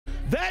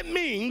That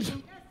means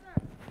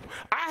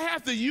I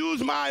have to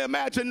use my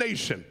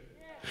imagination.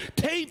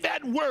 Take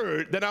that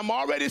word that I'm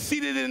already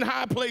seated in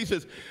high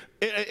places,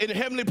 in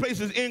heavenly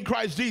places in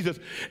Christ Jesus,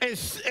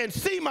 and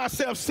see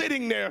myself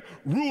sitting there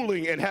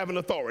ruling and having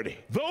authority.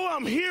 Though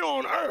I'm here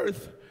on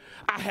earth,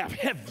 I have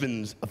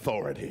heaven's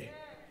authority.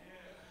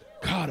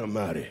 God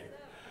Almighty.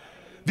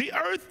 The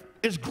earth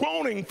is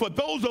groaning for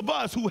those of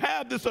us who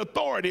have this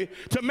authority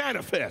to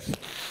manifest.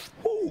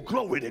 Ooh,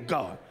 glory to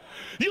God.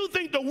 You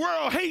think the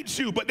world hates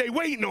you, but they're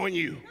waiting on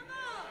you.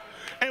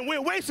 And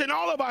we're wasting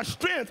all of our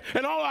strength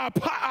and all our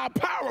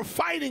power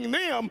fighting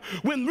them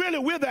when really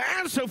we're the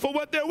answer for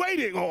what they're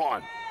waiting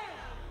on.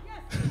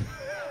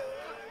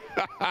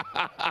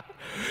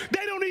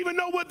 They don't even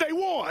know what they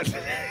want,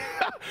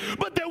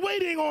 but they're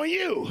waiting on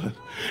you.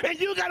 And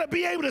you got to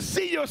be able to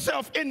see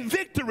yourself in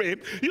victory.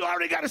 You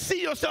already got to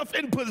see yourself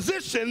in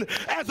position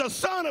as a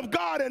son of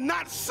God and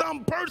not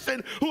some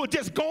person who is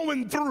just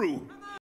going through.